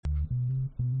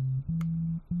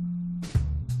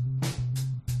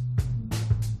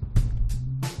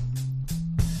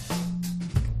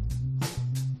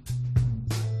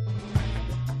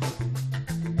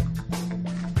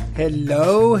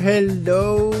Hello,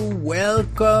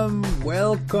 welcome,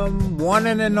 one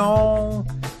and all,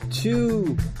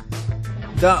 to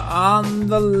the On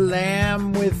the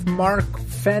Lam with Mark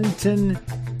Fenton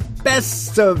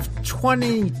Best of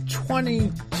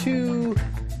 2022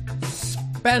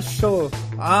 special.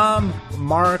 I'm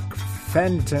Mark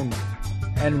Fenton,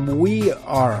 and we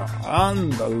are on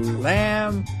the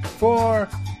lam for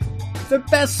the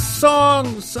best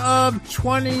songs of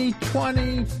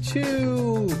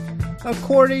 2022,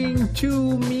 according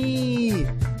to me.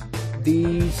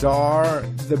 These are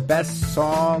the best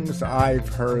songs I've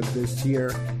heard this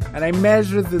year, and I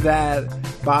measure that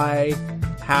by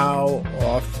how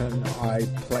often I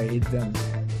played them.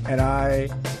 And I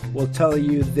will tell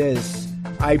you this,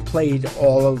 I played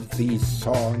all of these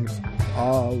songs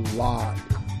a lot.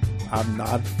 I'm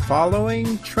not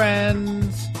following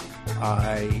trends.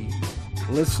 I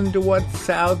listen to what's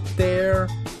out there,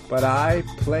 but I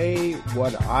play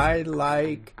what I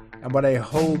like and what I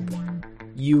hope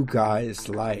you guys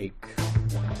like.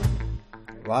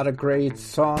 A lot of great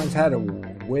songs. Had to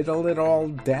whittle it all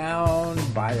down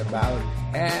by about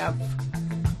half.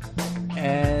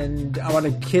 And I want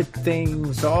to kick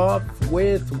things off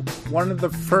with one of the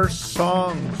first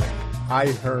songs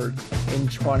I heard in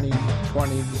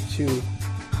 2022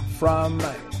 from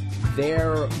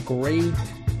their great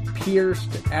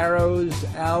Pierced Arrows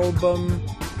album,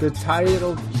 the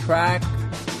title track,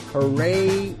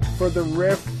 Hurray for the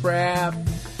Riff, Raff,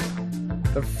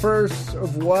 the first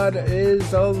of what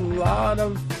is a lot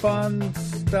of fun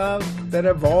stuff that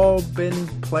have all been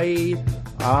played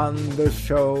on the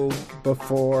show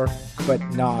before, but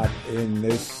not in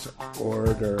this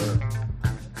order.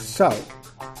 So,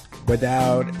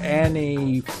 without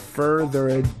any further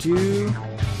ado,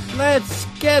 let's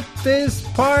get this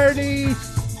party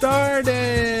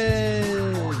started!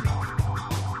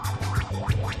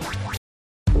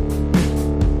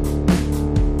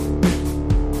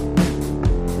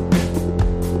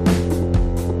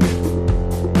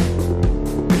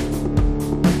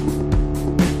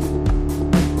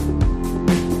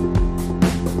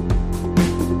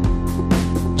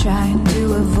 Trying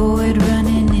to avoid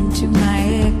running into my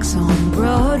ex on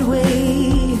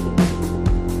Broadway.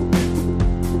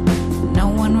 No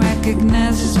one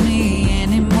recognizes me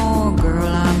anymore, girl,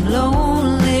 I'm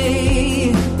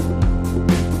lonely.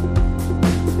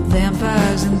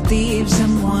 Vampires and thieves,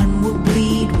 someone will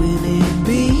bleed, will it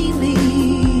be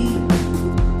me?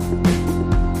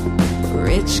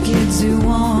 Rich kids who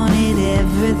wanted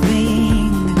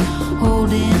everything,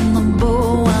 holding the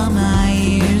bow while my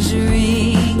ears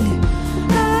ring.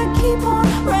 I keep on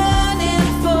running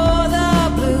for the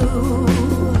blue.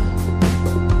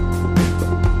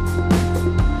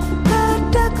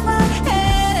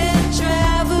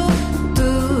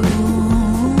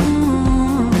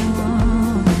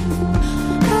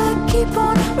 Keep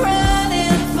on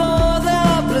running for the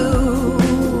blue.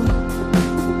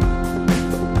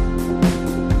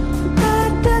 I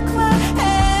duck my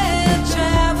head and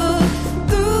travel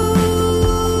through.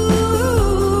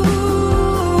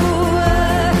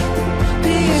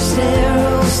 Pierced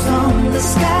arrows from the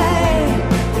sky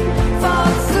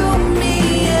fall through me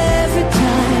every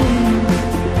time.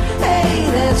 Hey,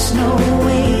 there's no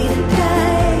way to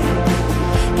die.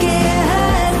 Can't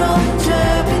hide from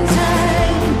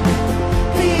turpentine.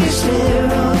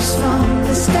 Arrows from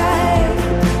the sky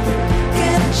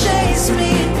can chase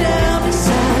me down the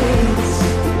sides.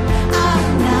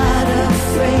 I'm not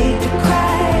afraid to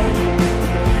cry.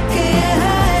 Can't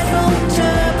hide from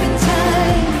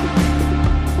turpentine.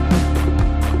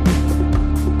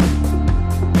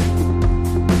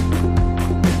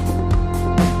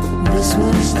 This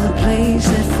was the place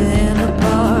that fell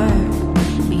apart.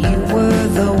 You were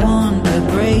the one to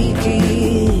break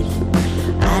it.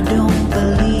 I don't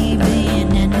believe in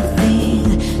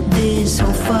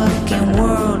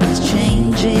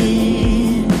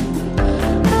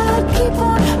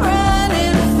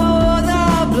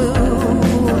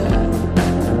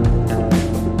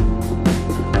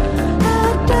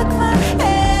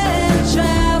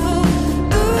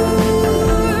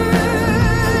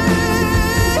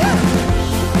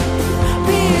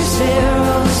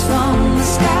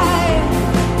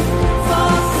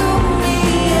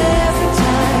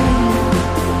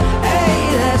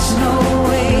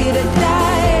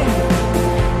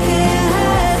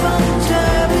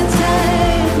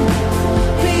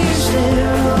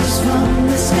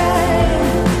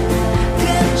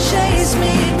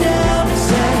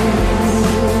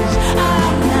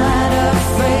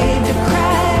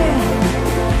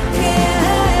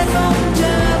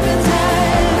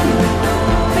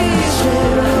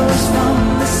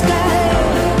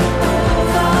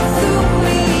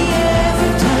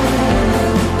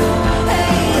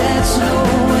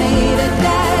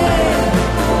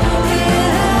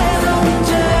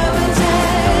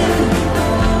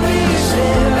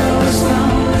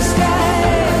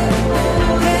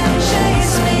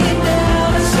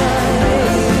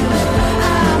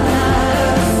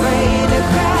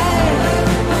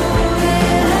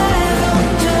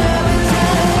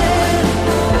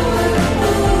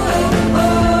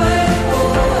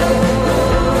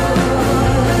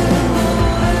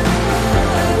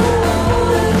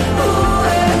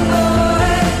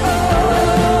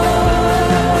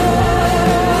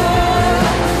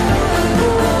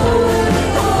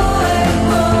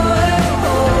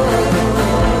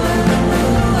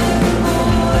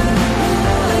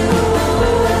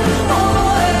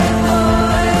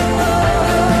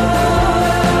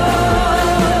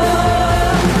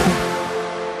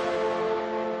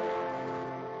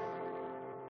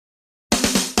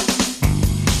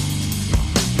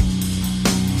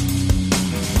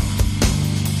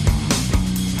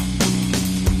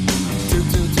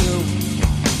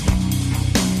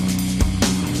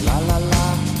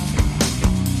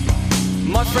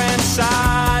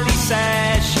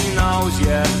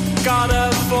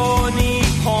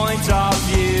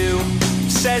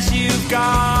says you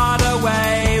got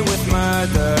away with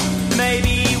murder.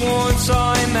 Maybe one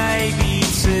time, maybe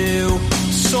two.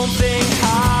 Something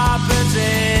happens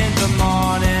in the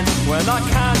morning when I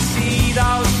can't see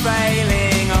those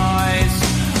failing eyes.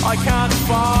 I can't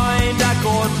find a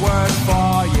good word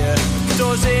for you.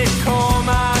 Does it come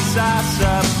as a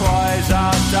surprise?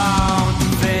 I don't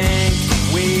think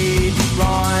we'd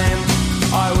rhyme.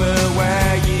 I will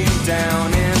wear you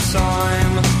down in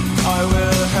time. I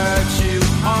will hurt you,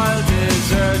 I'll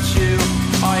desert you.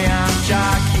 I am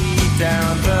Jackie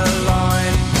down the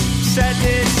line. Said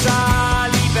this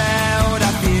Sally about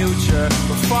a future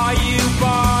before you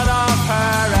bought off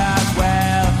her as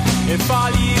well. If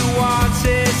all you want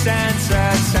is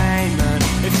entertainment,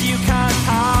 if you can't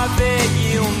have it,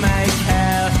 you make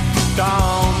hell.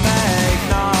 Don't make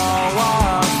no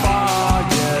one for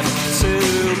you to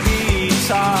be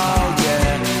told,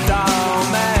 yeah. Don't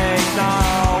make no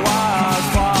one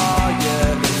for you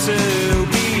to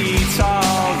be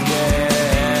told,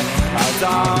 yeah. I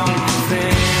don't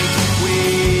think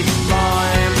we'd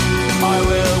rhyme. I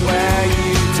will wear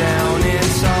you down in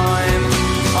time.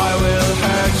 I will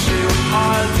hurt you,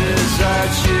 I'll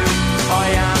desert you. I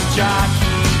am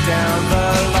Jackie down the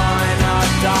line. I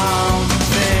don't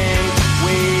think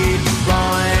we'd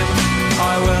rhyme.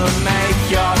 I will make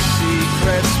your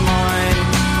secrets mine.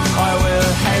 I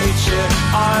will hate you,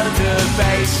 I'll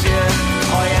debase you.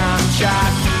 I am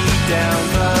Jackie down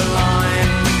the line.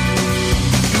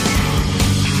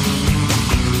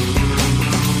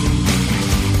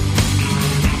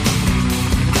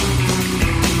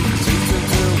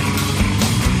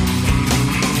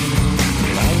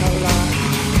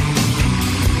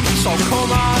 So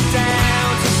come on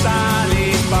down to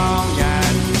Sally's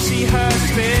boneyard. See her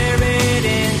spirit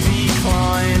in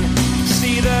decline.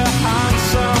 See the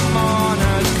handsome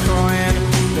mourners crying.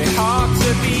 They have to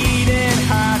beating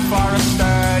hard for a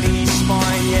sturdy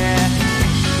spine, yeah.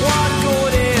 What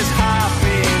good is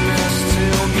happiness to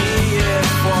me if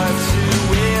we're to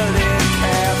wield it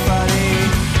carefully?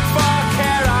 For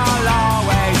care I'll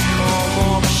always come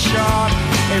up short.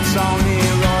 It's only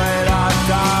right I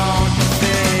don't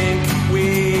think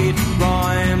we'd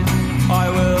rhyme. I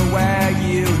will wear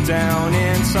you down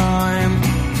in time.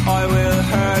 I will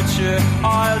hurt you,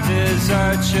 I'll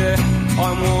desert you.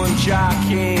 I'm one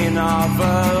Jackie of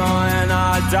a line.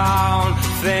 I don't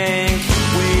think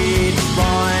we'd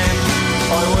rhyme.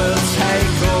 I will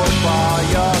take up all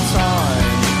your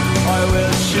time. I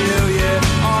will chew you,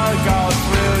 I'll go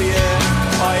through you.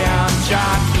 I am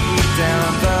Jackie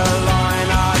down the line.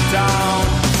 I don't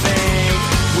think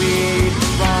we'd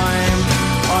rhyme.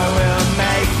 I will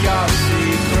make your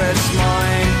secrets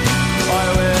mine. I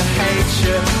will hate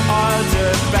you, I'll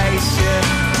debase you.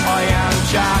 I am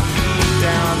Jackie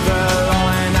down the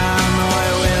line. And I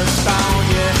will stone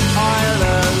you, I'll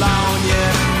alone you.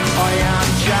 I am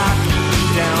Jackie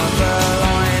down the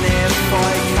line. If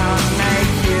I can't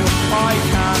make you, I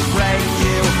can't break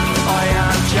you. I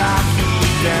am Jackie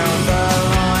down the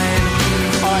line.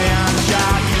 I am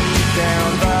Jackie down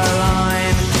the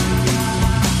line.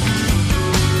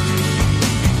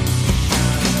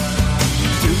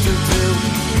 Do do do.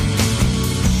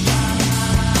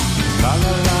 La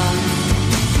la la.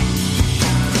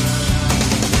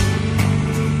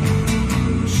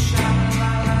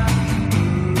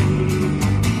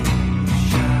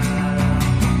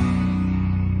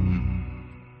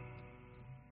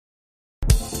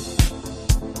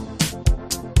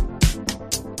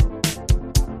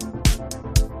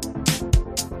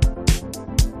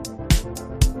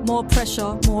 More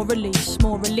pressure, more release,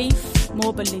 more relief,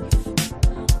 more belief.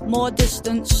 More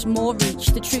distance, more reach.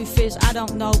 The truth is, I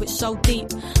don't know, it's so deep.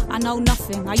 I know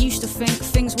nothing. I used to think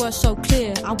things were so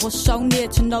clear. I was so near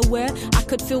to nowhere. I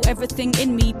could feel everything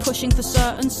in me, pushing for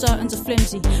certain. Certain's are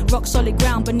flimsy. Rock solid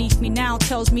ground beneath me now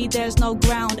tells me there's no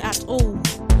ground at all.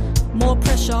 More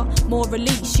pressure, more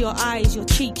release. Your eyes, your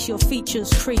cheeks, your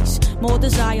features crease. More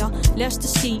desire, less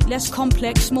deceit, less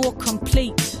complex, more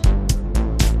complete.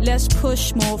 Less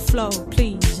push, more flow,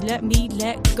 please let me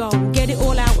let go. Get it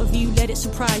all out of you, let it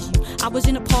surprise you. I was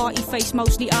in a party, face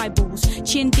mostly eyeballs,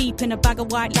 chin deep in a bag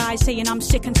of white lies, saying I'm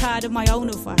sick and tired of my own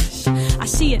advice. I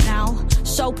see it now,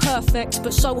 so perfect,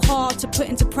 but so hard to put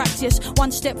into practice.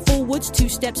 One step forwards, two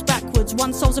steps backwards.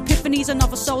 One soul's epiphanies,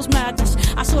 another soul's madness.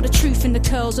 I saw the truth in the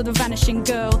curls of the vanishing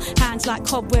girl, hands like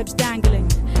cobwebs dangling,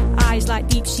 eyes like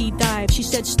deep sea dives. She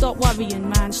said, stop worrying,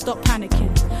 man, stop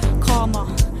panicking. Calmer,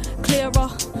 clearer,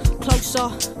 closer,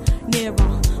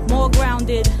 nearer, more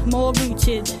grounded, more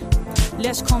rooted.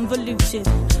 less convoluted.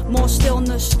 More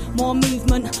stillness, more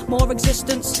movement, more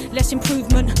existence, less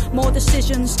improvement, more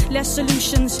decisions, less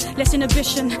solutions, less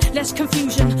inhibition, less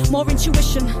confusion, more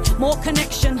intuition, more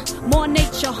connection, more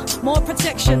nature, more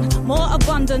protection, more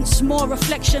abundance, more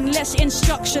reflection, less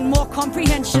instruction, more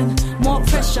comprehension, more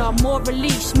pressure, more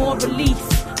release, more relief,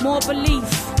 more belief.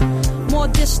 More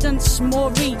distance,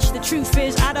 more reach. The truth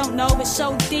is, I don't know, it's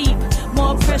so deep.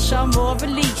 More pressure, more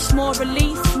release, more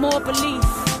relief, more belief.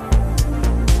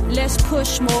 Less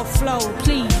push, more flow.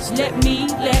 Please let me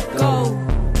let go.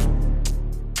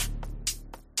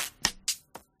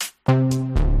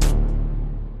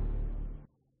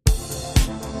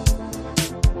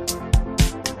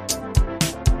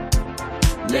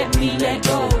 Let me let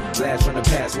go. Blast from the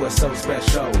past was so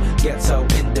special. Ghetto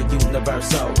in the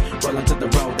universal. Rolling to the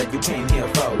road that you came here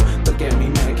for. Look at me,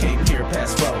 man, I came here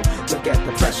past foe. Look at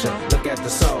the pressure, look at the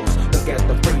souls. Look at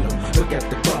the freedom, look at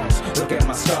the bones. Look at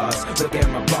my scars, look at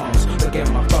my bones. Look at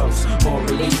my foes. More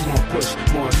release, more push,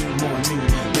 more you, more new.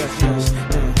 Yes,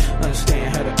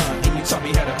 understand how to and you taught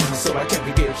me how to so I can't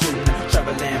forget you.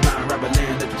 Traveling, mind,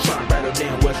 rattling, let the trunk rattle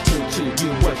down. What's true to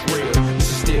you, what's real? This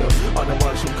is still all the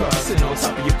watch from cars sitting on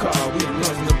top of your car. We the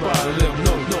ones in the bar, let them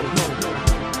know, no.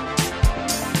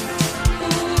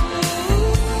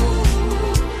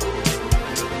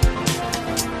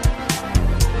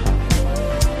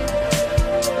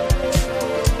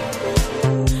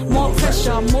 More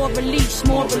pressure, more release,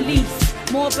 more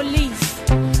relief, more belief.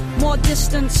 More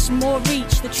distance, more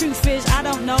reach. The truth is, I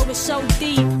don't know, it's so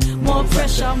deep. More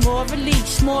pressure, more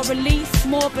release, more relief,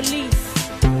 more belief.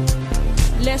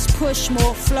 Less push,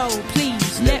 more flow.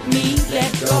 Please let me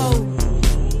let go.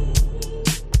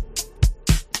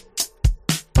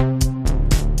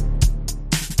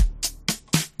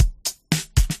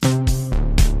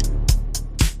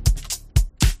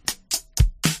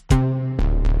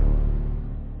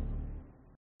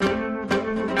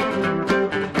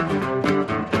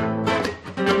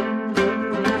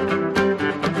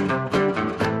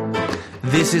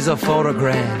 This is a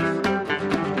photograph,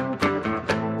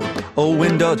 a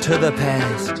window to the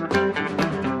past,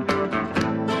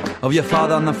 of your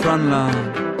father on the front lawn,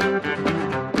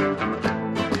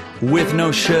 with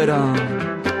no shirt on,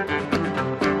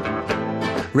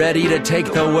 ready to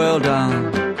take the world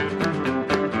on,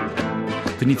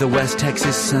 beneath the West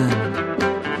Texas sun,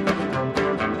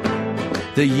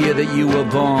 the year that you were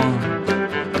born,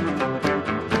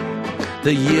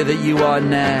 the year that you are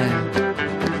now.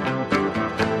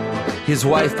 His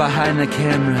wife behind the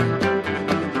camera,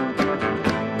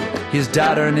 his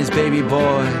daughter and his baby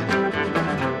boy,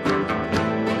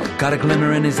 got a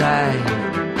glimmer in his eye.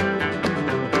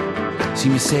 See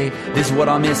me say, this is what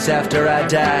I'll miss after I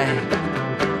die,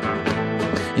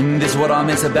 and this is what I'll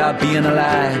miss about being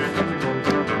alive.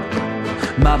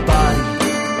 My body,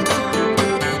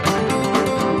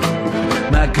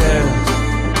 my girls,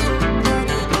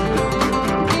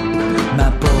 my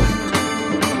boy,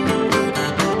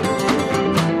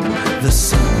 the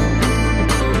sun.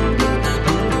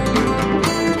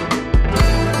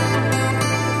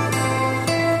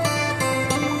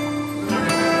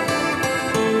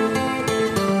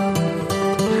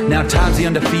 Now Tom's the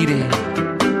undefeated,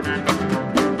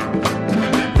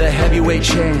 the heavyweight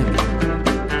champ,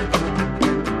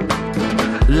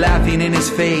 laughing in his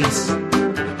face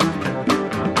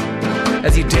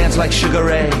as he danced like Sugar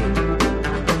Ray.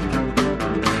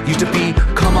 Used to be,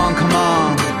 come on, come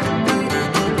on,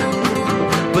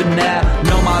 but now,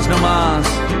 no mas, no mas.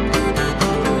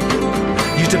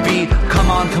 Used to be,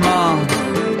 come on, come on,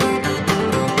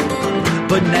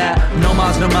 but now, no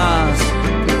mas, no mas.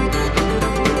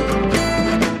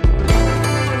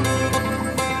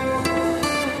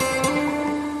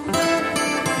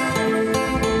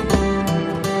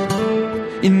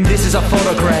 And this is a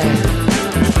photograph,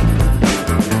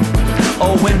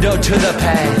 a window to the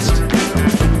past,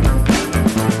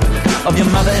 of your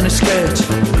mother in a skirt,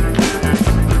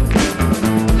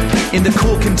 in the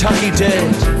cool Kentucky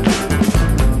dirt,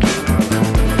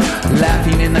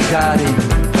 laughing in the garden,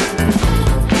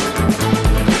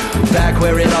 back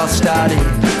where it all started,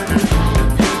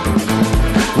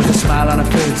 with a smile on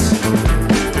her face,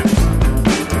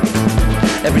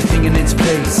 everything in its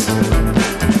place,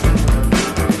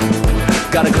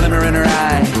 got a glimmer in her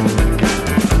eye.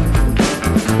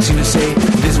 Seem to say,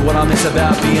 this is what I miss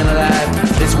about being alive.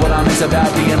 This is what I miss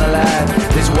about being alive.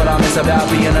 This is what I miss about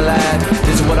being alive.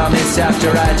 This is what I miss after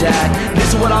I die.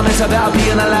 This is what I miss about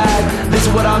being alive. This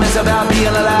is what I miss about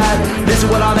being alive. This is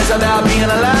what I miss about being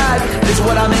alive. This is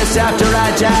what I miss after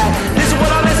I die. This is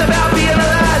what I miss about being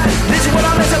alive. This is what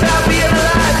I miss about being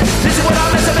alive. This is what I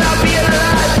miss about being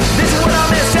alive. This is what I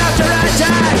miss after I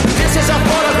die. This is a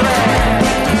photograph.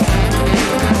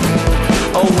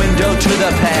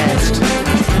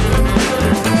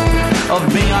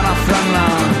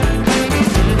 long,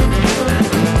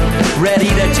 ready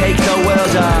to take the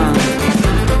world on.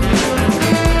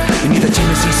 Beneath the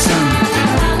Tennessee sun,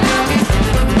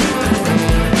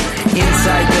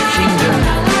 inside the kingdom,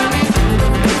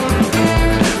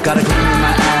 got a gleam in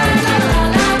my eye.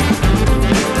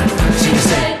 See you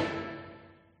say.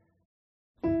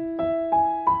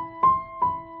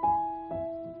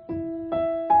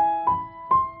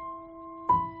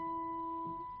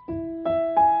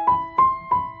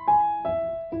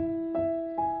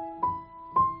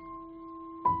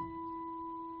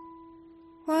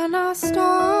 When I started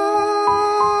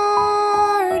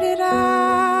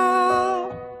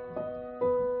out,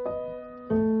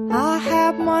 I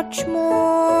had much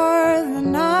more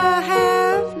than I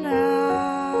have now.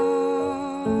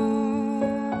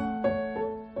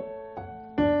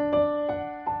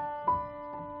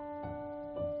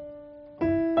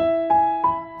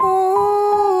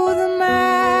 Oh, the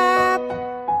map,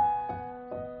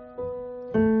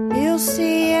 you'll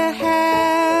see I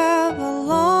have a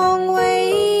long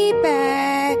way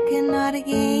back and not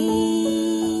again.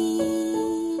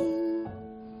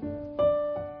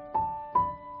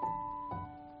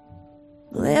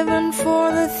 Living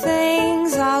for the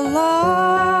things I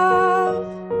love,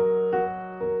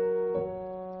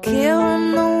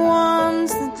 killing the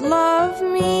ones that love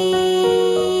me.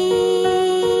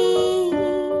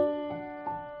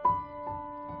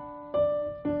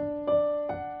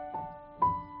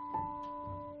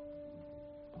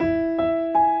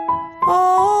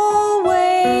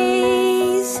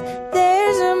 Always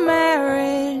there's a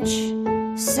marriage,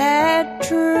 sad,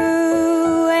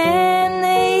 true, and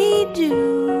they do.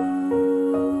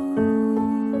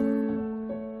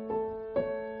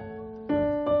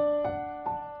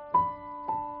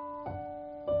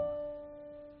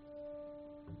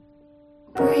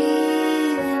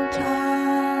 Breathing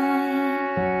time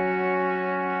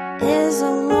is a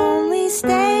lonely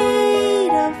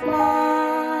state of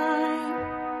mind.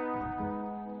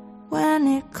 When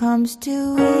it comes to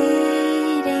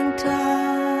eating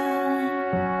time,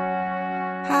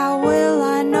 how will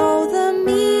I know the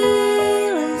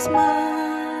meal is mine?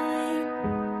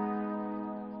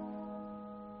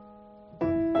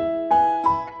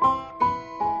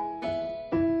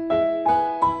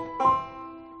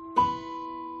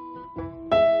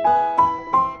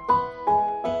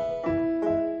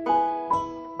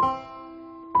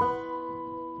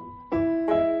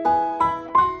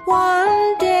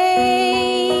 One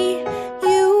day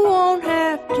you won't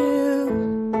have to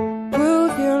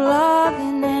prove your love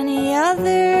in any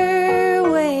other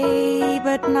way,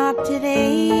 but not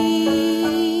today.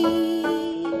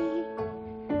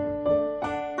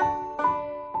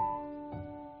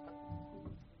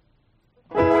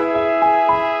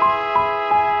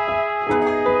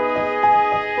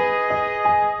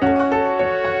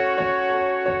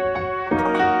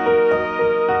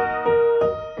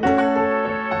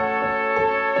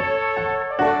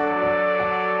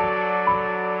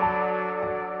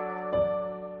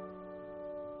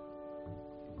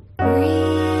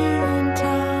 Breathing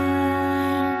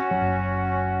time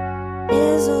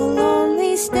is a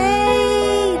lonely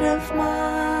state of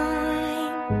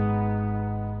mind.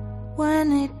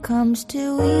 When it comes to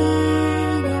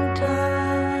eating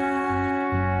time,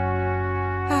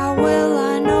 how will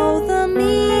I know the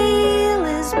meal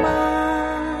is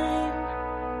mine?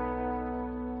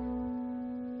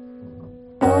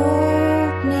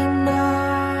 Opening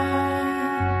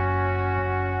night,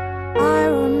 I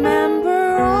remember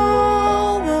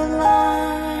all the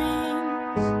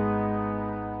lines.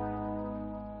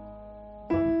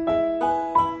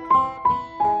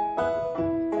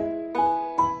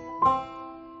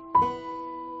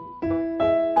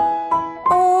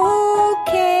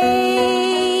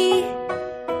 Okay,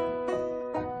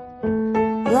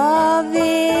 love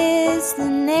is the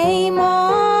name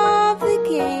of the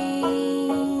game.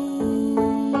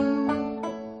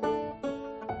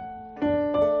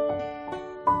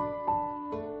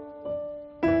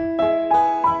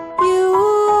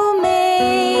 You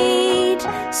made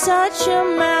such a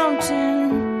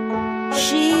mountain,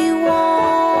 she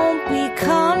won't be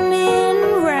coming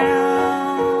round.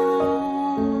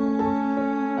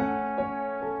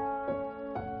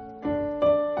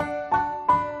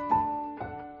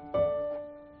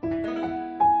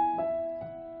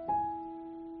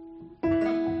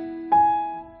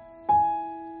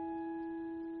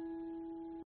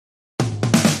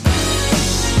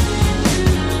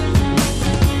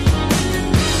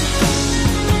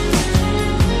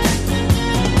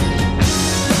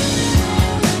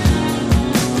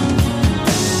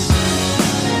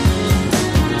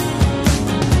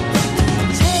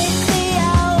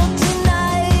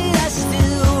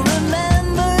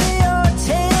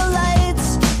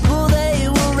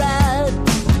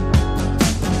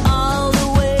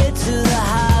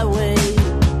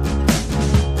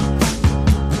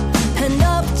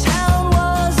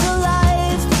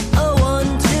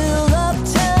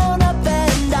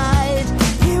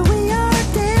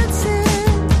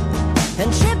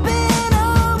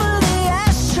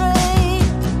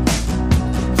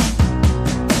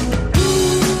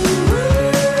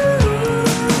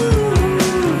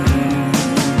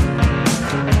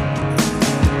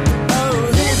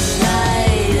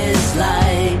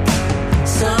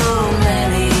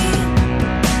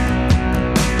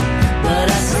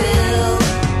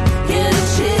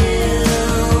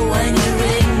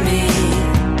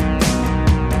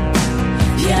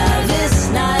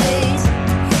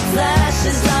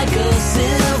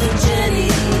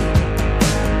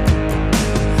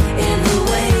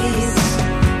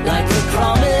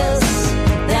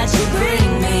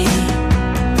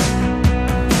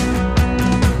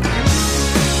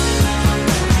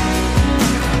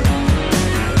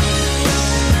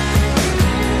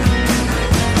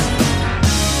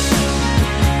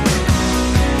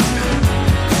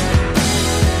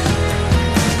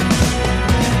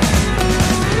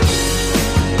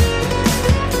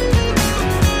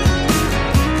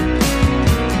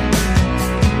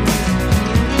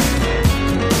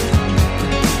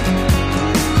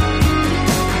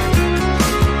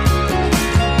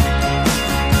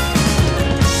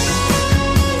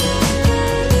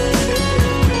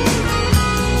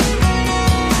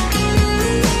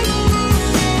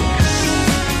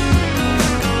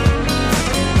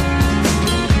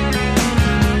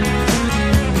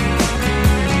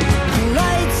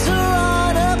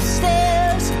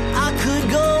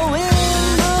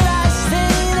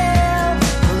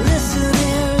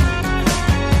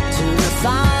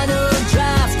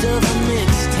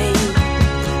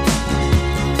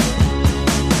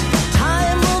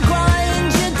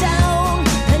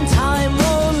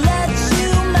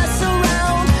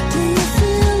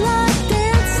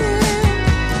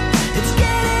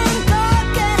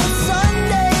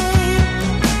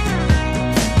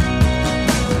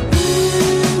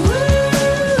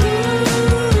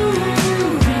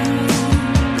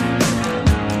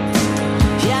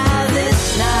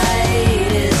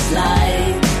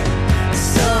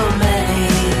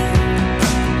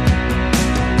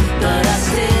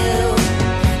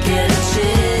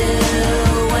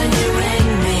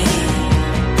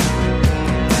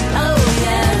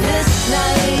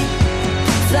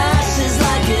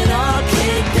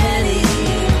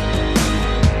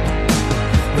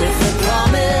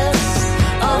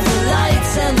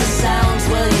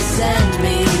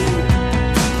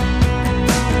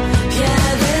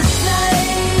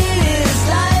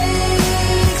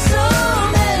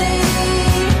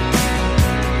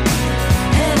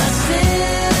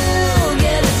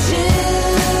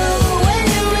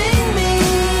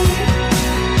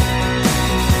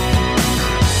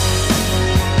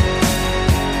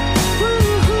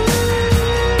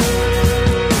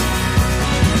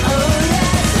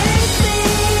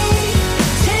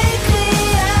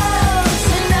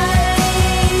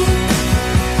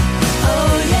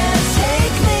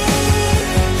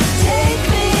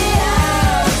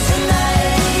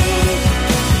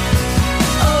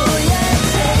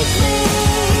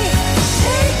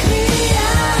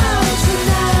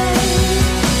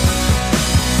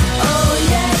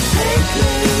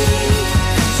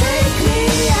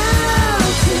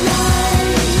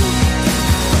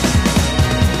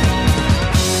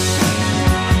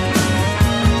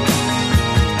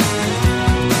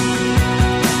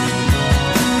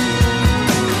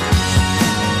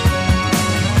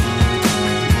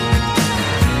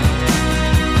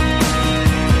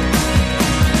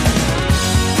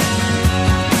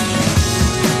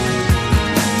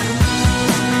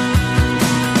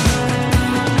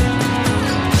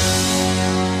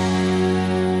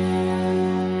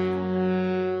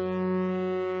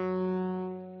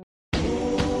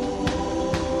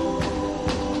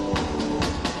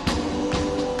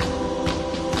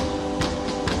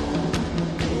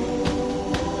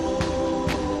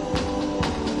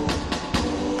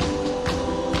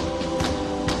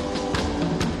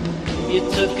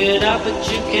 took it out,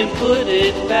 but you can put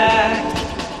it back.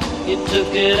 You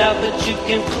took it out, but you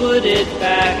can put it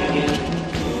back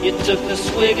in. You took a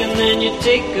swig and then you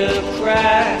take a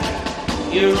crack.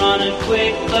 You're running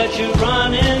quick, but you're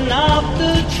running off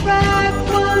the track.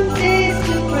 One taste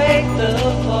to break the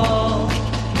fall.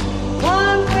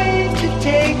 One way to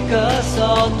take us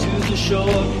all to the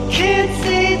shore. Can't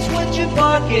say it's what you're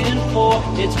barking for.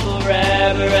 It's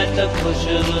forever at the push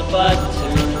of a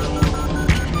button.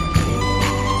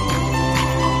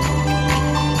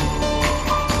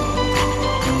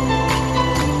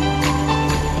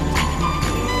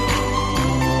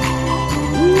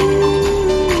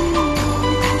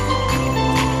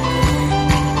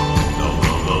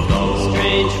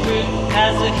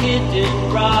 Has a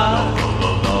hidden rock.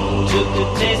 Took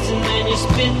a taste and then you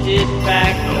spit it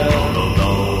back up.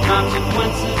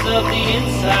 Consequences of the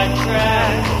inside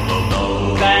track.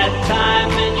 Bad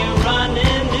time and you're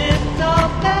running it all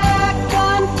back.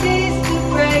 One taste to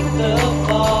break the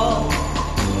fall.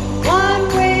 One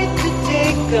way to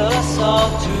take us all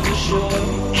to the shore.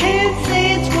 Can't say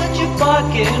it's what you're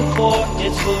barking for.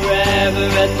 It's forever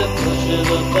at the push of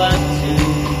a button.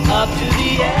 Up to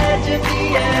the edge of the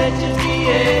edge of the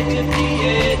edge of the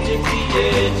edge of the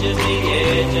edge of the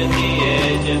edge of the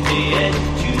edge of the edge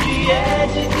to the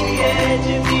edge of the edge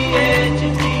of the edge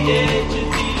of the edge of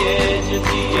the edge of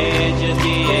the edge of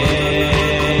the edge.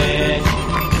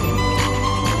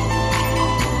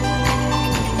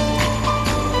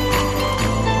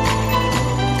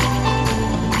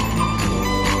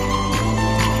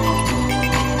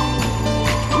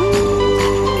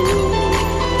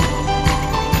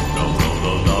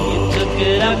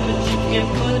 But you can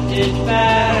put it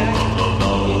back.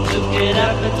 You took it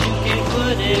out, but you can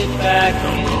put it back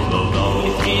in.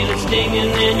 You feel it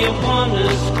stinging and you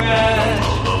wanna scratch.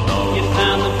 You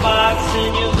found the box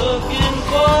and you're looking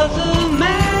for the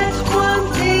match. One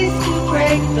taste to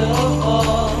break the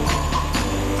fall.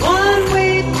 One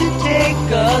way to take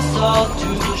us all to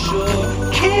the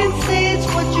shore. Can't say it's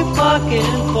what you're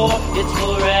barking for. It's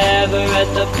forever at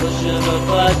the push of a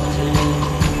button.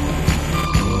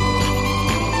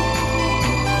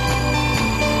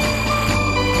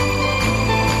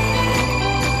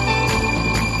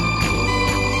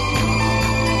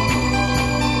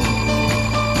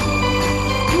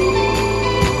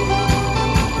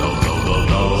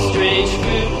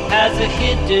 Has a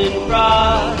hidden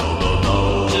rod.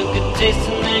 Took a taste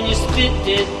and then you spit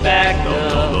it back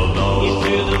up. You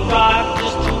threw the rock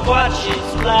just to watch it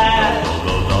splash.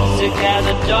 Sick as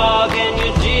a dog and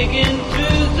you're digging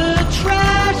through the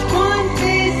trash. One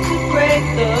taste to break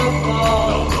the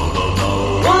fall.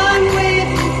 One way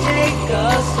to take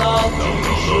us all to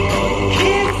the shore.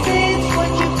 Can't say it's what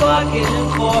you're bargaining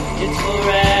for. It's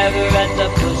forever at the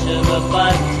push of a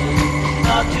button.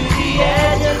 Up to the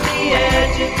edge of the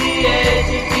edge of the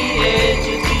edge of the edge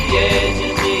of the edge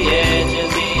of the edge of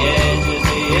the edge of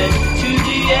the edge to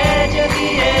the edge of the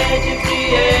edge of the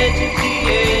edge of the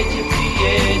edge of the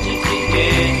edge of the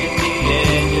edge of the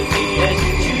edge of the edge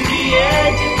to the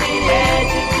edge of the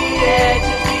edge of the edge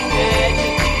of the edge of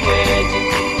the edge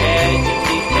of the edge of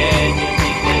the edge of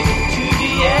the edge to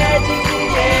the edge of the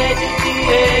edge of the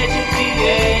edge of the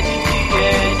edge of the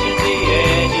edge of the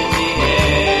edge of the edge.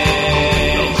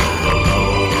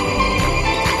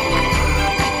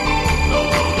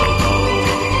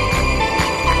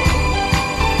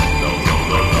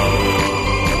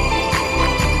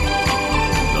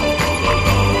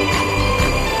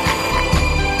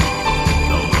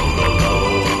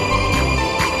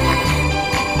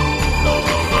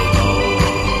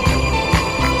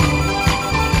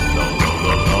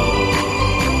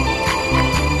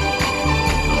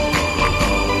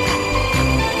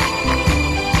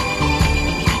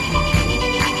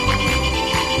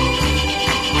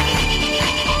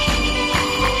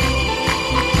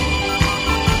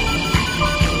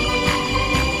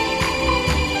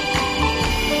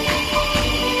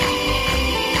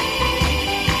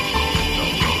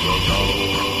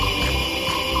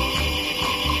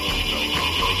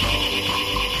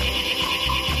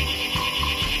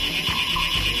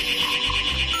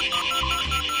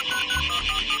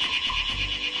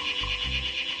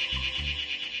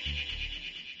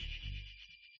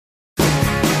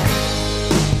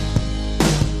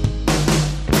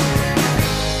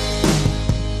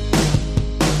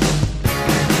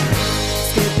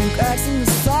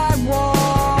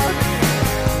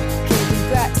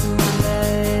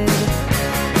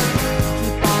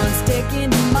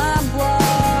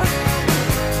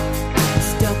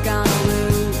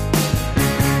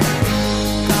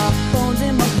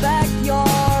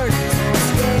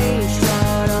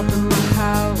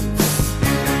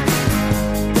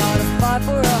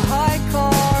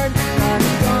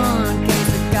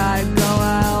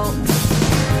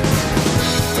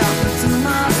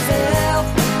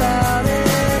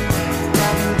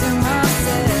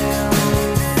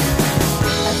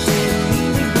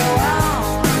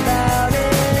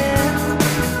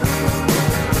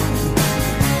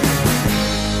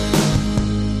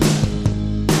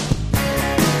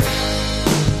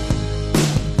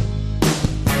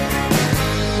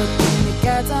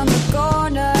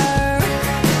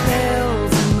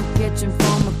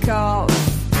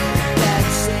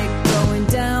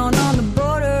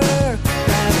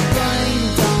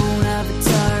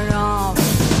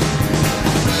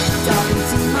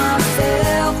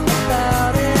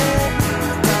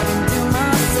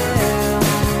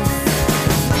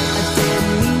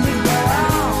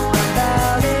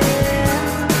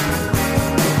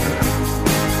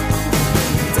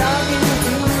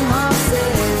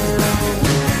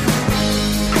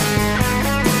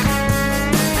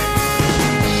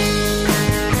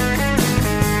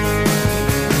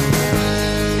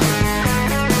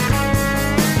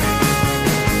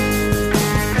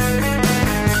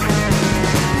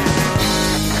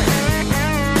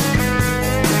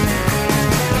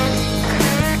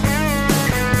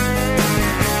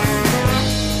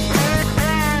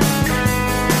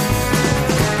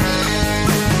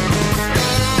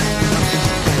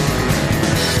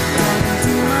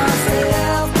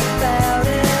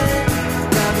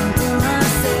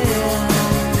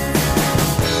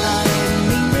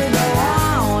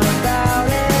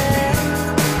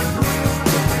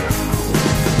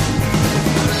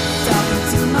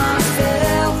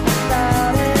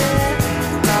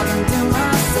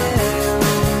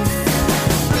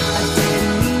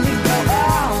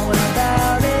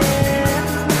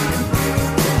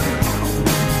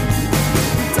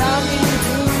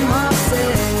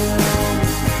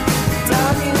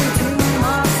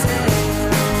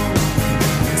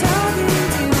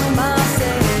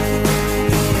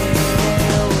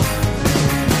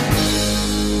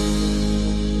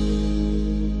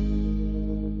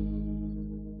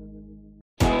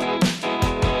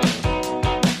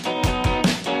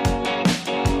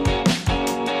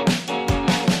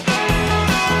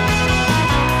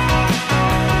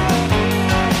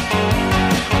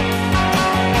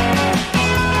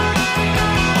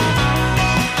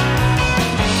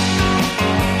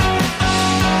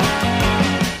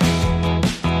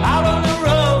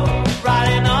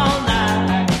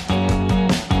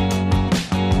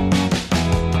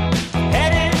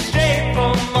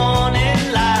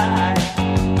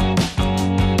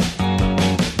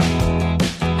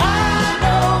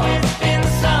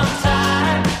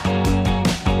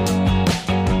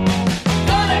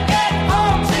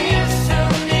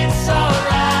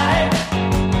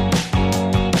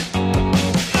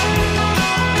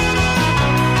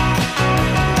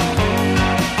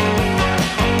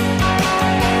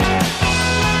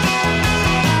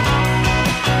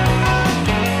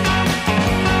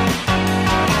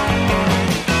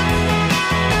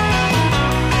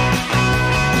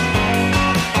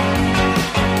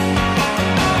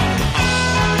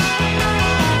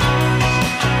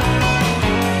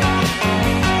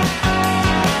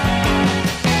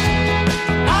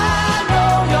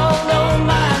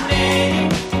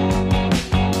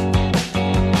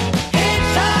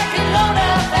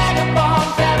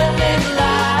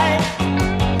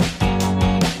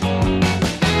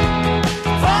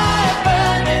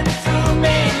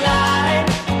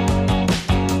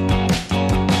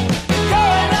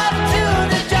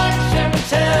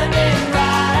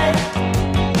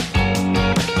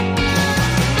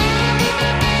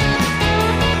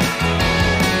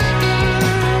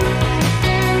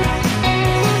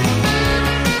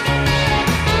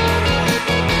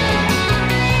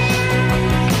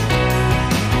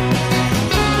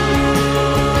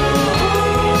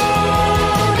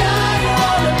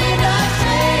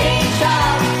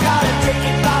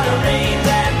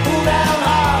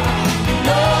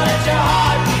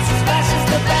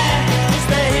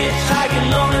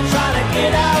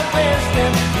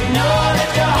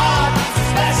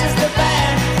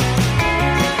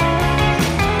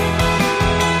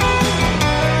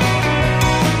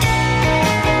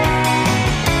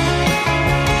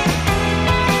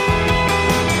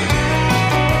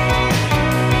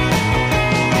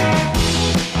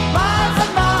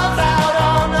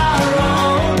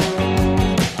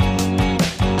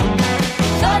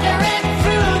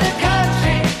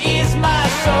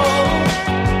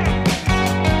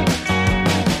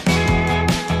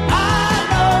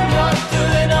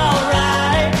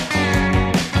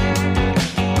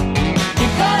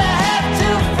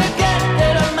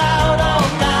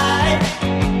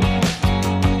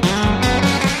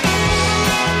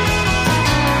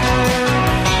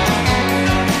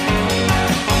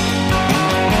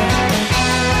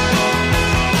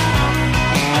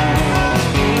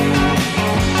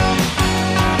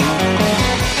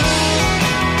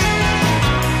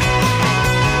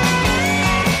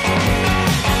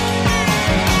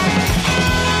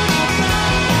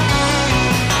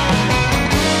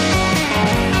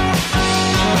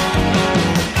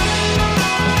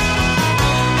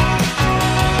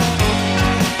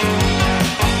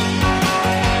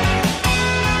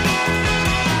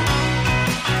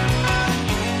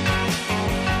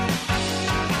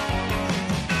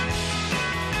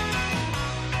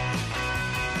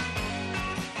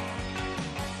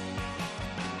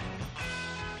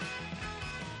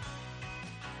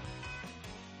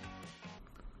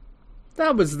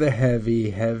 That was the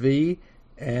Heavy,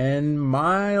 and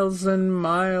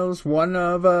Miles, one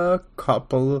of a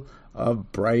couple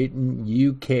of Brighton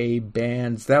UK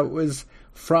bands. That was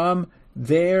from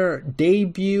their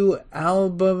debut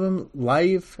album,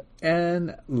 Life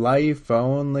and Life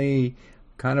Only.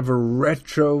 Kind of a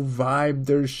retro vibe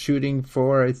they're shooting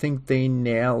for. I think they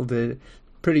nailed it.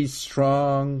 Pretty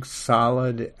strong,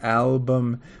 solid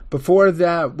album. Before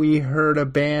that, we heard a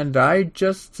band I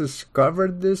just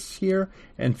discovered this year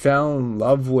and fell in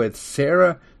love with,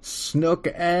 Sara, Snook,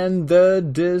 and the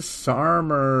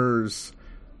Disarmers.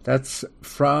 That's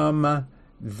from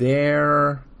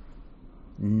their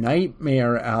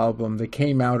Nightmare album that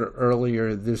came out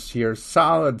earlier this year.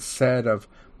 Solid set of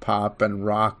pop and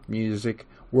rock music,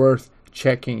 worth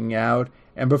checking out.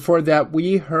 And before that,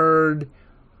 we heard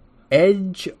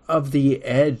Edge of the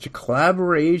Edge,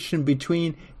 collaboration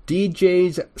between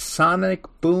DJs Sonic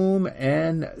Boom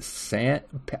and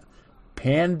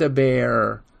Panda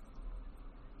Bear.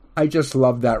 I just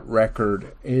love that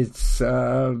record. It's,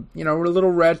 a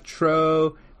little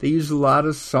retro. They use a lot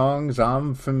of songs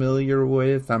I'm familiar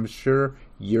with, I'm sure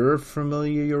you're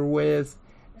familiar with,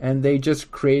 and they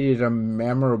just created a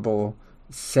memorable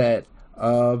set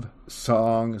of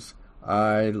songs.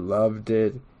 I loved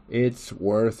it. It's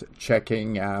worth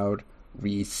checking out.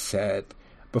 Reset.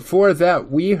 Before that,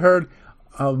 we heard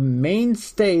a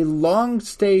mainstay,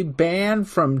 long-stay band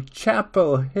from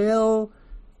Chapel Hill,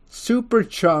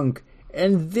 Superchunk,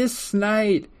 and This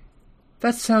Night.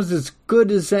 That sounds as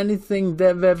good as anything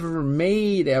they've ever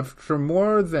made after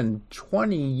more than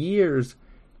 20 years.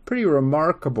 Pretty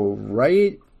remarkable,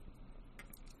 right?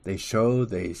 They show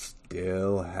they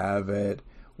still have it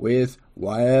with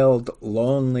Wild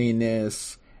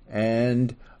Loneliness.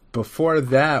 And before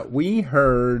that, we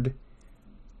heard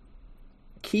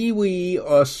Kiwi,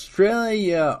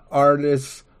 Australia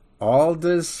artist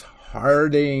Aldous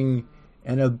Harding,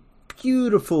 and a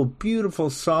beautiful, beautiful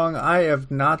song I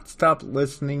have not stopped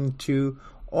listening to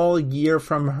all year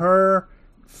from her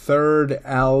third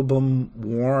album,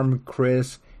 Warm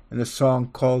Chris, and a song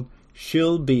called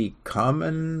She'll Be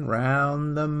Coming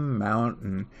Round the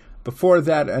Mountain. Before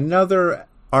that, another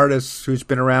artist who's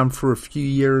been around for a few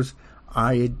years,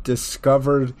 I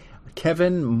discovered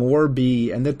Kevin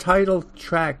Morby, and the title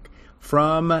track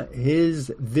from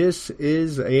his This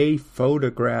Is a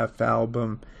Photograph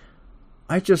album.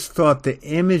 I just thought the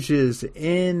images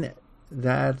in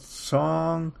that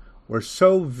song were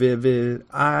so vivid.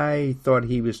 I thought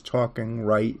he was talking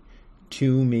right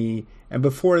to me. And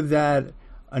before that,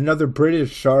 another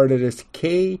British artist,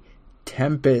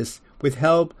 Tempest, with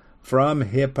help from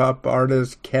hip-hop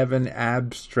artist Kevin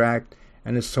Abstract,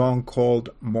 and a song called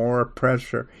More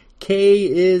Pressure. Kay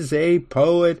is a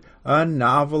poet, a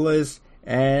novelist,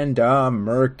 and a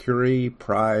Mercury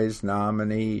Prize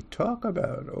nominee. Talk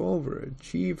about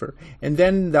overachiever. And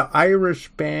then the Irish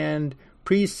band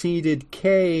preceded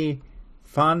Kay,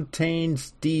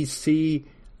 Fontaines, DC,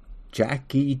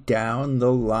 Jackie Down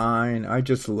the Line. I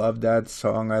just love that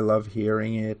song. I love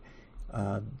hearing it.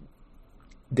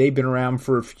 They've been around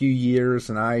for a few years,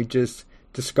 and I just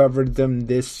discovered them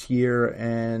this year,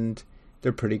 and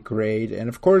they're pretty great. And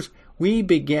of course, we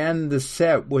began the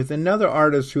set with another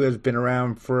artist who has been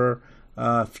around for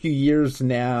a few years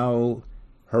now,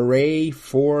 Hurray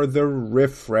for the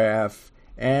Riff Raff,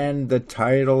 and the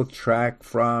title track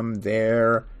from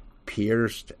their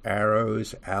Pierced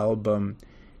Arrows album.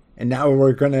 And now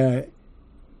we're going to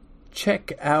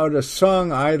check out a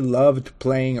song I loved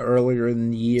playing earlier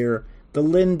in the year, the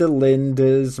Linda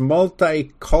Lindas,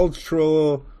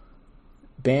 multicultural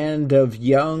band of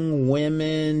young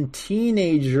women,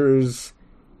 teenagers.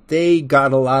 They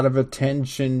got a lot of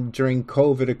attention during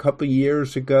COVID a couple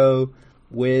years ago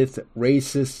with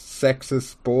Racist,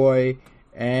 Sexist Boy,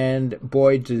 and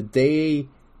boy, did they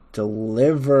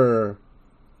deliver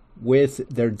with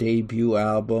their debut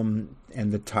album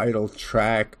and the title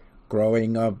track,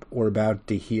 Growing Up. We're about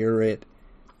to hear it.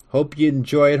 Hope you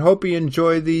enjoy it. Hope you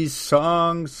enjoy these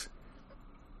songs.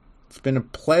 It's been a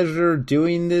pleasure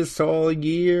doing this all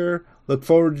year. Look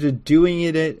forward to doing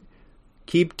it.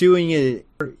 Keep doing it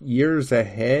years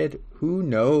ahead. Who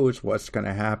knows what's going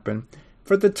to happen.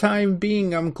 For the time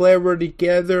being, I'm glad we're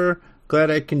together.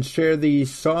 Glad I can share these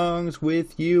songs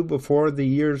with you before the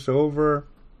year's over.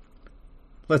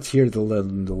 Let's hear the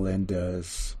Linda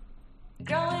Lindas.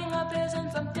 Growing up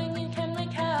isn't something you can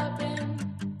make happen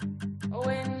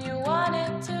when you want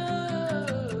it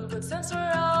to. But since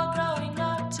we're all growing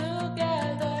up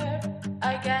together,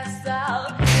 I guess I'll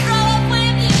grow up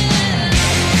with you.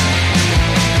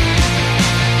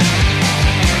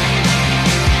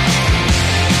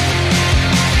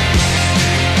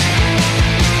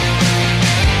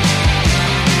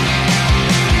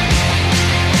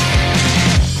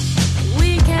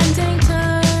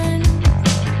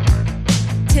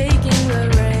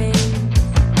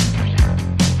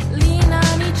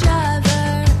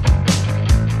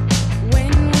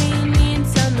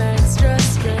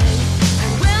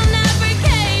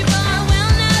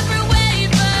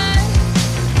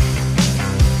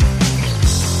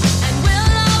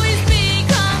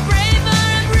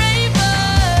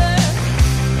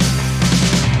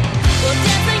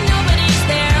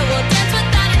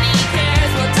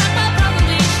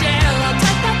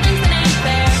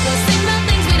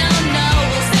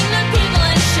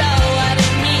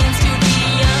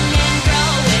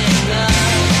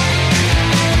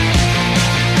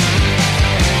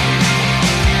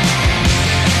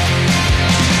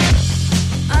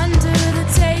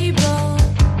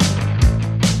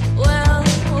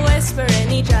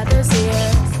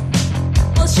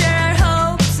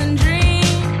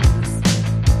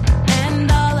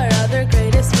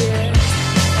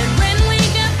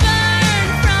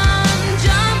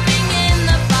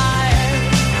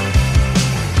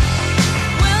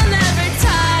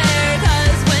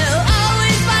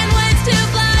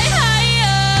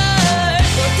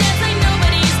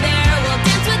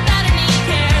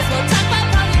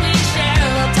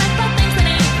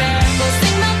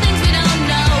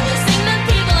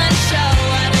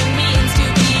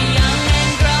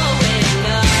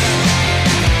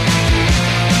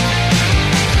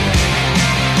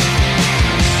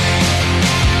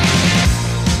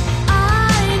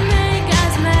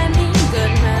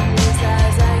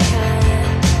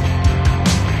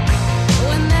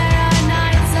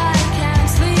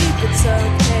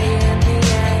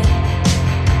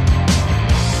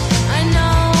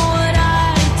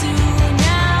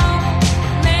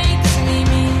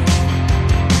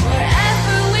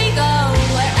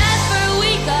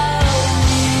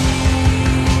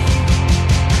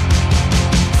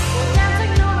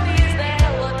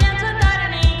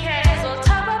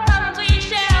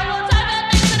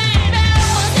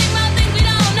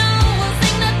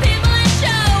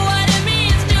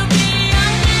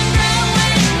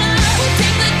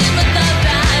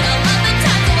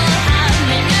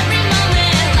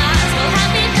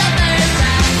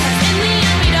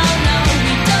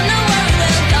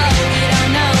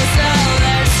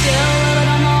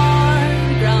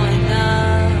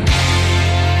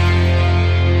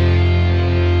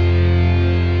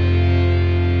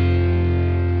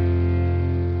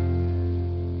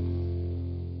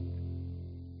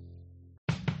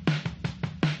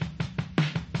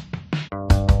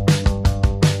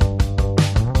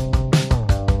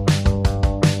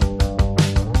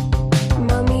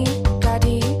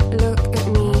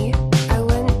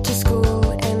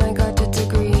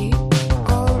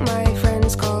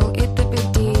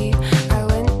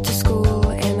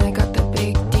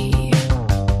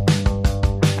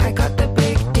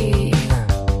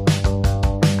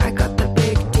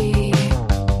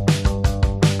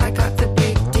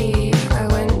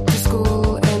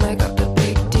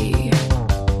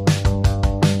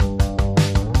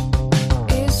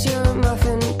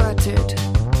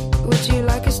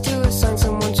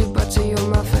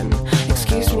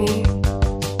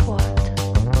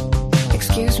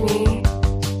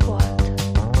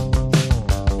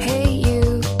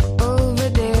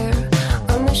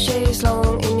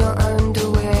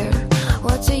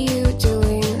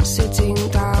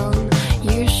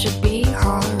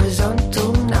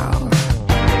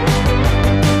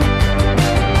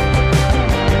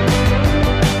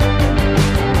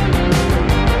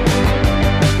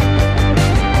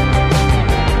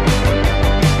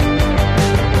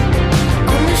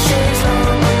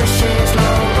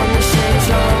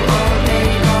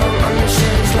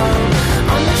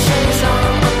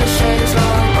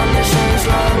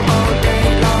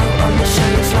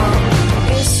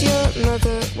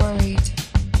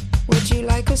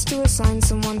 best to assign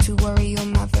someone to worry your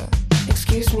mother.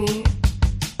 Excuse me.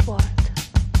 What?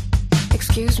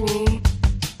 Excuse me.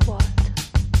 What?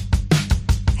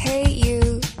 Hey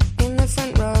you, in the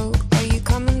front row, are you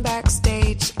coming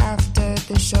backstage after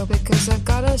the show? Because I've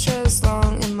got a chaise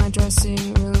longue in my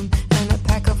dressing room and a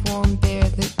pack of warm beer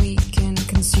that we can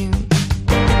consume.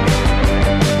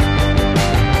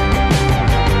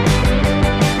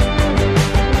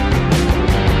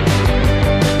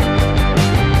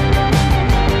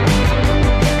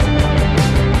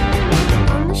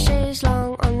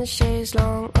 On the chaise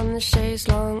longue, on the chaise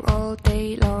longue, all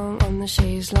day long, on the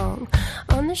chaise longue.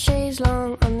 On the chaise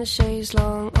longue, on the chaise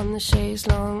longue, on the chaise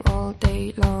longue, all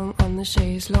day long, on the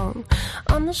chaise longue.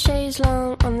 On the chaise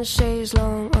longue, on the chaise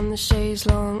longue, on the chaise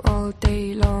longue, all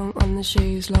day long, on the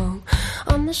chaise longue.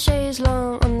 On the chaise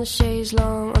longue, on the chaise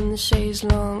longue, on the chaise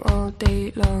longue, all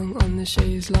day long, on the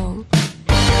chaise longue.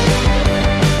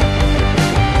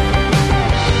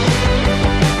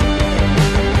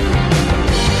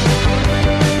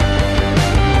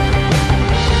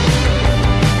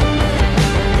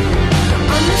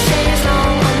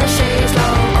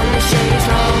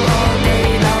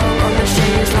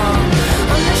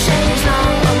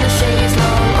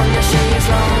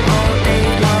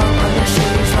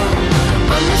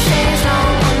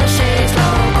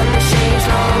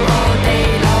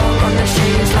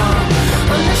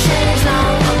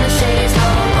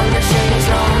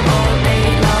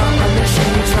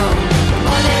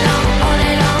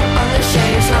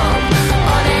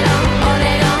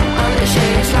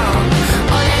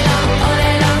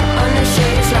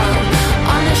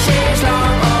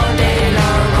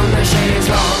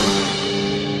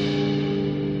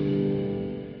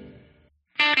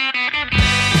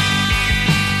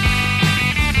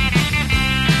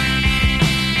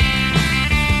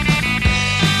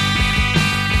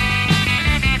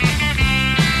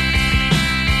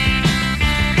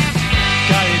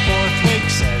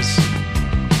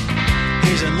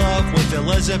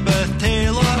 Elizabeth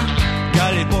Taylor,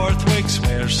 Gary Borthwick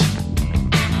swears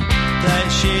that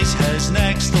she's his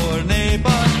next door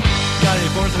neighbour. Gary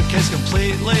Borthwick is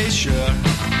completely sure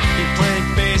he played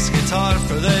bass guitar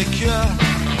for the Cure.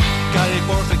 Gary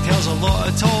Borthwick tells a lot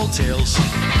of tall tales,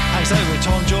 hangs out with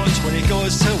Tom Jones when he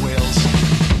goes to Wales.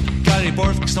 Gary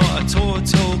Borthwick's not a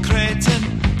total cretin,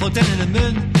 plugged into the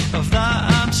moon, of that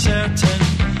I'm certain.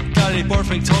 Gary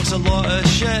Borthwick talks a lot of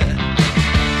shit,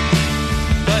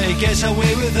 but he gets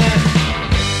away with it.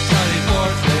 Gary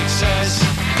Borthwick says,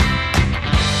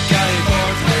 Gary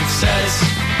Borthwick says,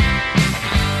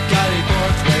 Gary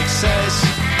Borthwick says,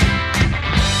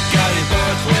 Gary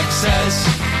Borthwick says.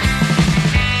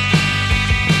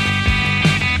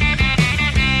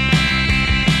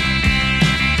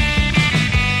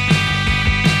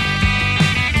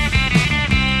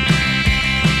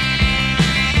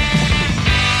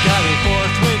 Gary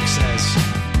Borthwick says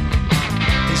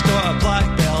he's got a black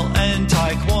belt in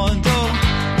Taekwondo.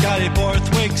 Gary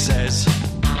Borthwick says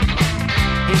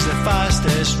he's the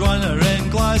fastest runner in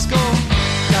Glasgow.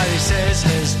 Gary says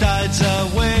his dad's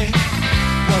away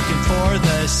working for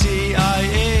the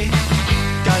CIA.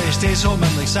 Gary stays home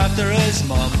and looks after his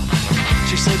mum.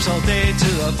 She sleeps all day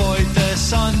to avoid the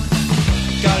sun.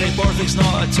 Gary Borthwick's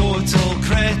not a total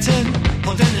cretin,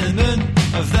 plugged into the moon,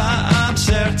 of that I'm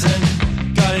certain.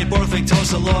 Gary Borthwick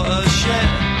talks a lot of shit,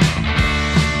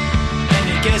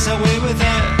 gets away with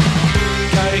it.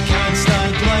 Gary can't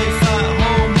stand life at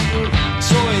home,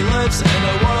 so he lives in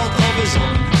a world of his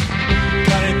own.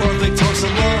 Gary Borthwick talks a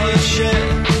lot of shit,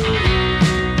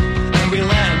 and we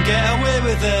let him get away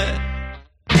with it.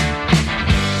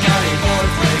 Gary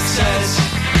Borthwick says,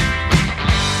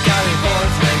 Gary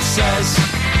Borthwick says,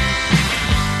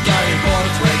 Gary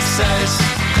Borthwick says,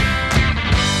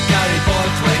 Gary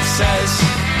Borthwick says.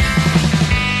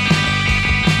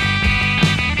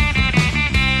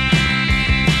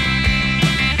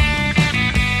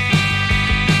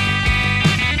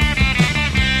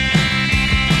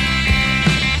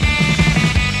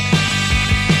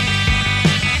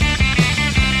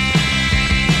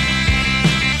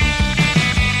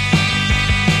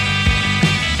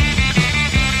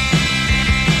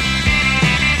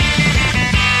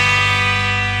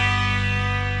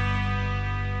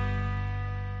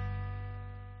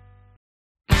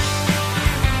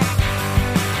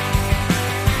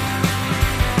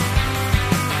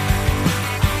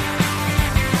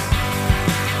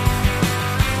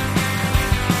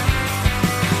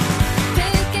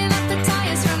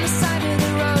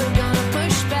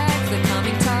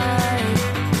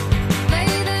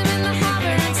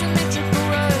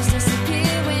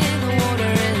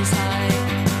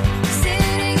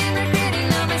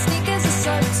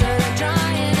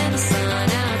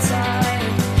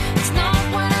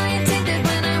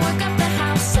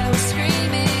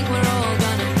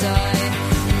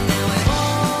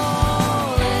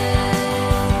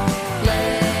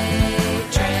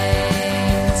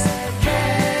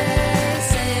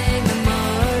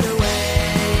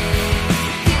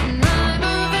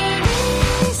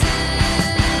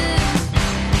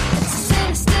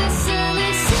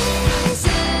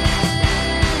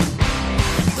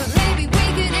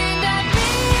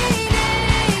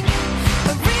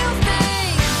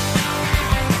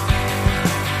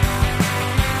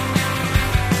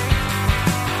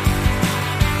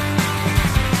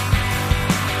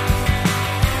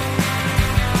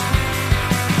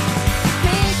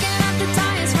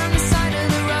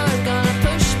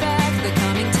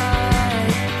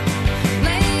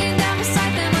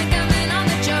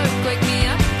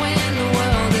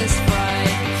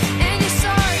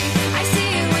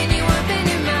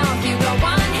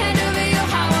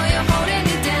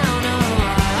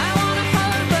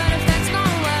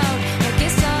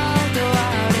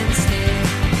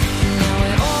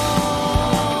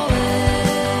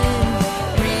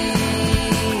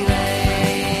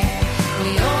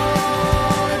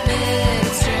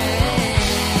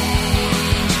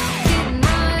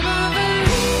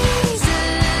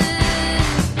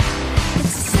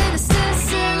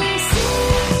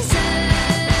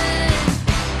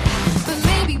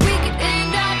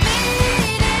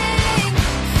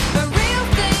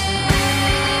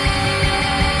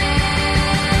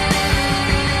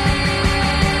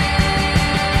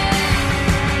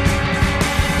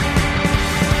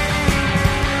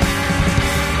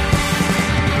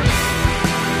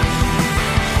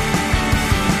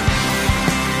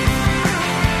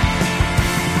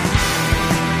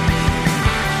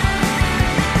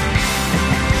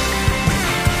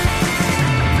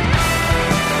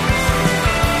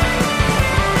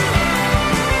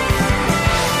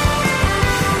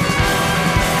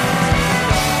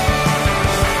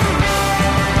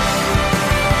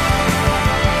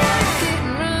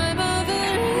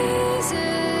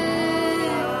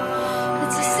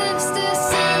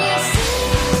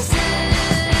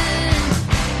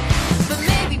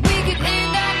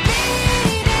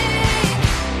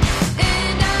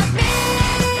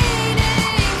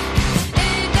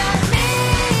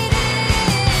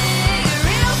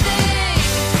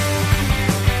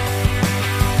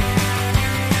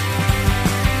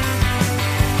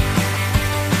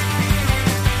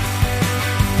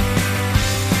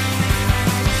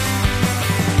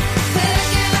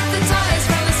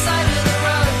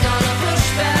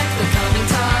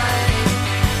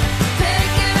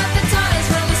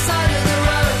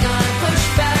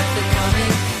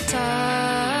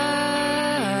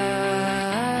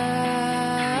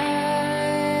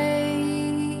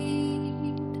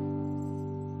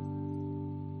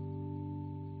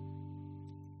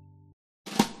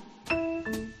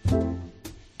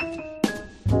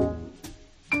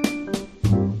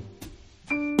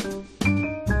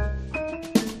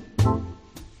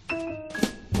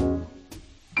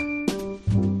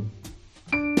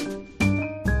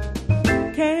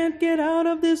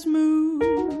 this mood.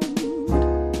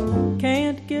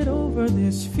 Can't get over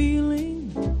this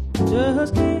feeling.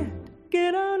 Just can't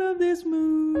get out of this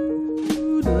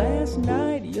mood. Last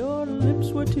night your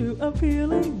lips were too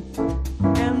appealing,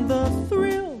 and the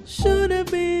thrill should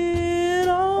have been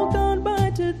all gone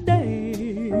by today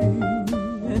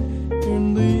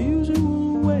in the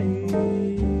usual way.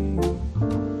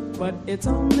 But it's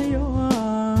only your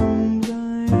arms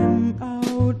I'm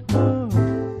out of.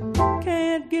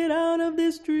 Can't get out of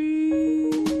this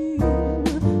dream.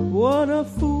 What a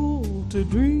fool to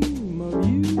dream of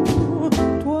you.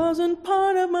 'Twasn't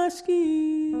part of my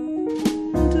scheme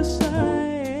to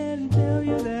sigh and tell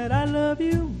you that I love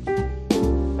you.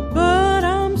 But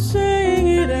I'm saying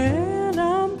it and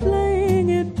I'm playing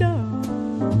it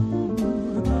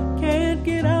dumb. Can't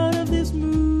get out of this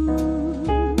mood.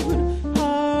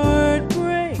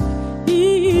 Heartbreak,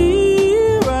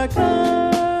 here I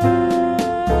come.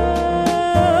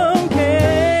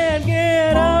 Can't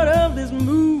get out of this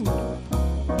mood.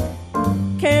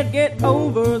 Can't get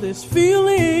over this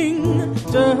feeling.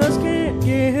 Just can't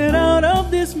get out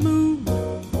of this mood.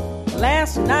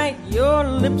 Last night your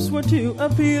lips were too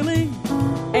appealing,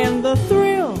 and the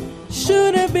thrill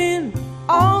should have been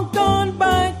all gone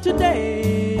by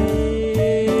today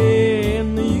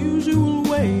in the usual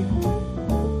way.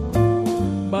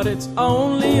 But it's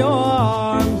only your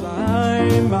arms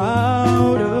I'm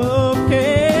out of.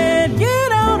 Can't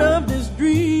get out of this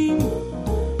dream.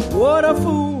 What a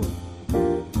fool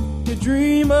to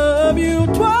dream of you.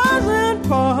 'Twasn't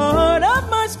part of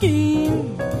my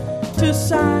scheme to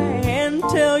sigh and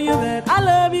tell you that I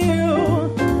love you.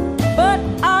 But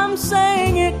I'm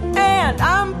saying it and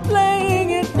I'm playing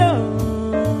it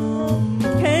dumb.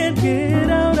 Can't get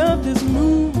out of this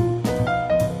mood.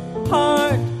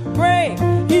 Heartbreak,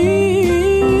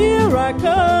 here I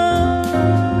come.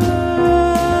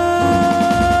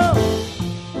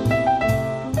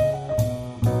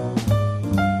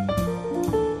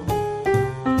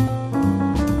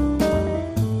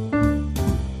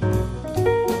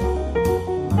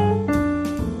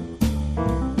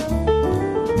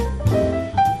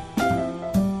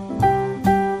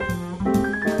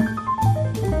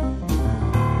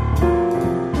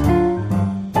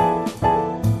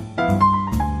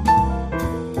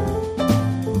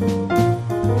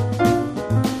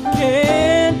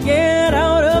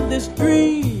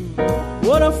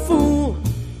 What a fool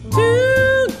to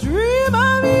dream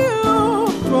of you.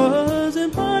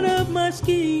 'Twasn't part of my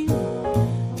scheme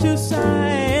to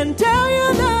sigh and tell you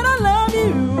that I love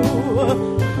you.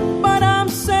 But I'm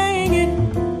saying it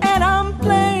and I'm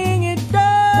playing it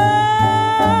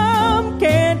dumb.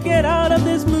 Can't get out of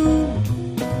this mood.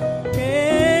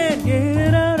 Can't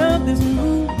get out of this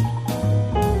mood.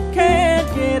 Can't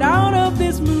get out of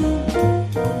this mood.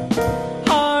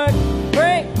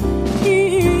 Heartbreak,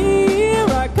 here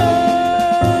I come.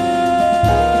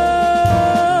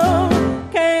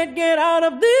 Can't get out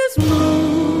of this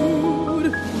mood.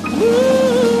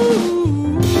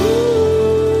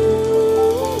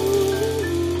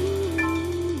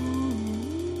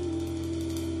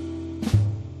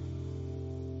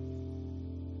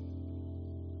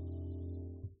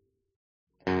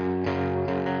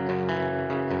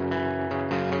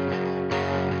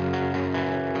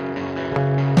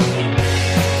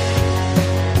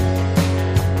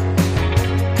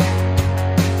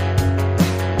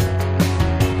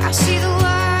 I see the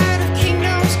light of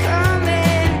kingdoms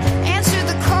coming. Answer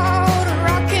the call to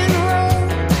rock and roll.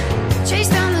 Chase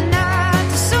down the night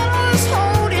the sun was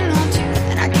holding on to,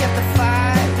 and I kept the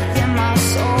fire within my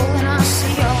soul. And I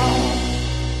see all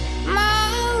my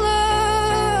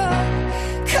love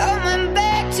coming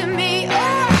back to me.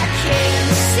 Oh, I can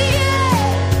see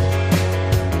it.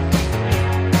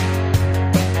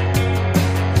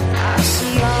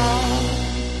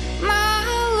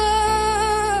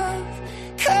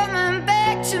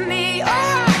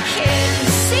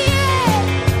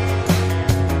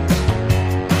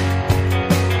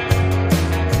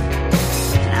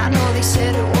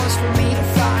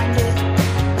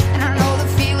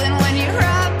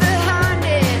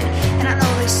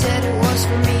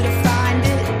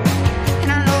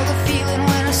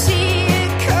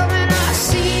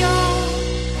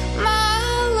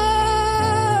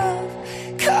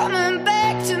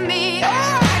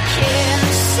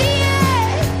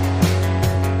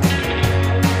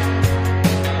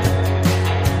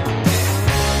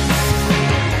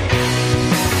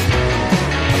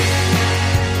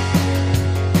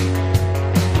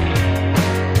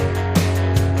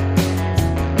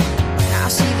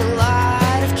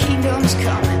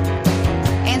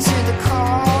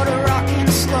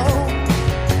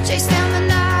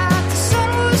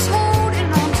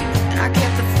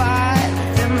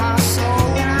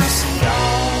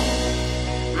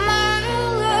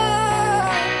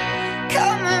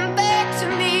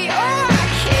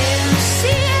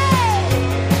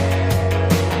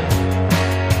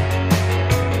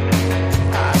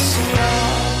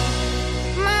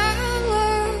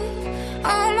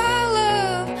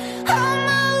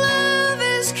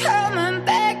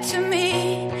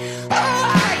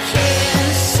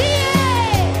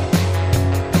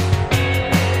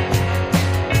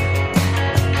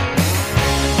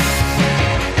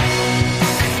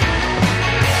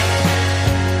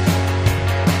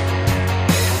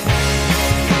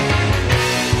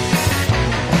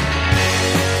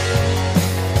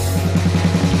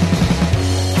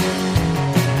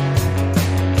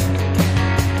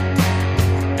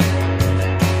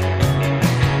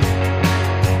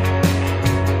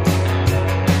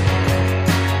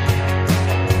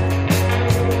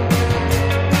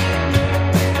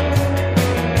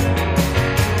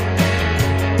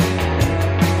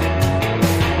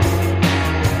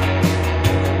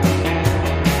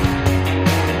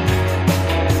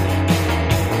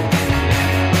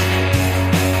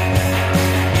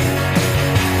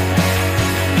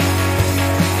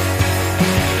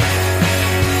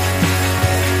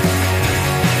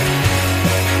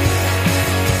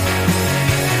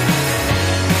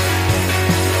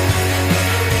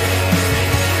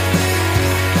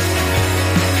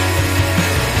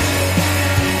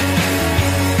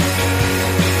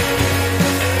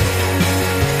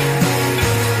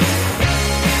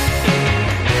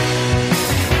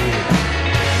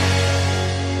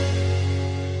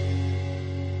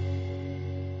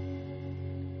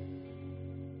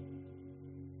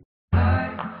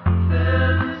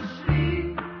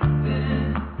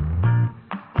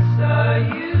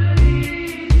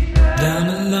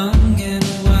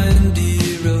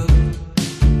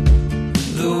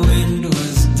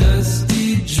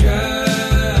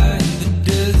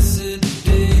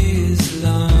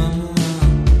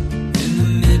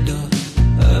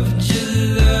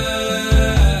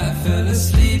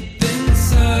 asleep in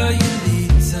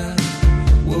Sayulita.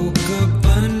 Woke up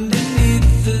underneath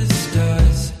the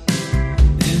stars.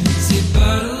 Empty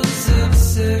bottles of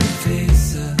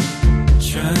cerveza.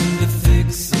 Trying to fix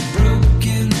a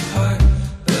broken heart.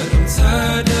 But I'm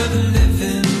tired of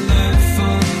living life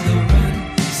on the run.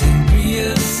 Sangria,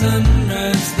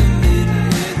 sunrise, the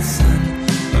midnight sun.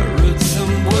 I wrote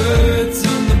some words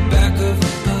on the back of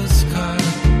a postcard.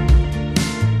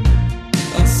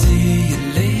 I'll see you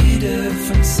later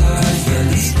from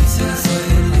Sayulita.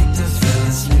 Sayulita, fell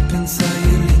asleep in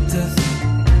Sayulita.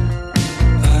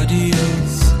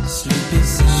 Adios, sleepy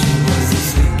senorita. She was a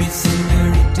sleepy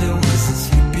senorita, was a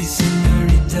sleepy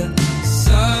senorita.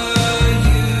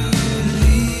 Sayulita.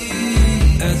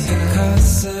 At the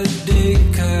Casa de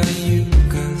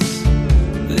Cayucas,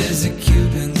 there's a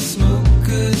Cuban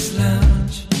smoker's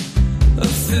lounge.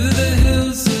 Up through the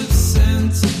hills of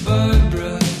Santa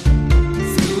Barbara,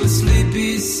 through a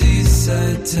sleepy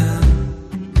seaside town.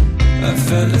 I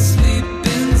fell asleep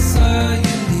in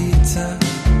Sayulita.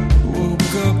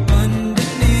 Woke up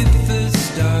underneath the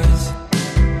stars.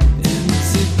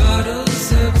 Empty bottles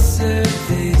of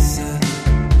cerveza.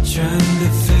 Trying to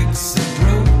fix a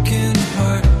broken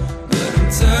heart. But I'm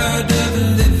tired of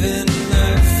living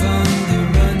life on the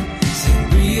run.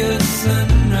 Sangria,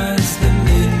 sunrise, the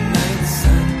midnight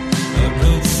sun. I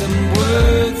wrote some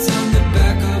words on the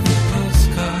back of a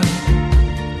postcard.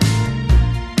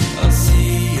 I'll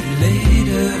see you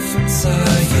later from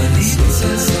Sayulita.